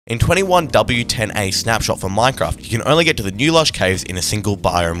In 21w10a Snapshot for Minecraft, you can only get to the new Lush Caves in a single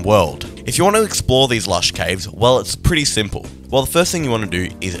biome world. If you want to explore these Lush Caves, well, it's pretty simple. Well, the first thing you want to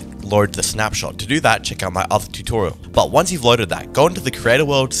do is load the snapshot. To do that, check out my other tutorial. But once you've loaded that, go into the Creator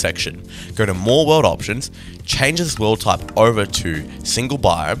World section, go to More World Options, change this world type over to Single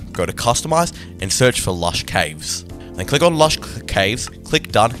Biome, go to Customize, and search for Lush Caves. Then click on Lush Caves,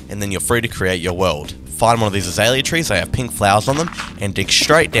 click Done, and then you're free to create your world. Find one of these azalea trees, they have pink flowers on them, and dig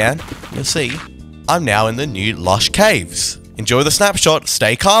straight down. You'll see I'm now in the new Lush Caves. Enjoy the snapshot,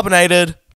 stay carbonated!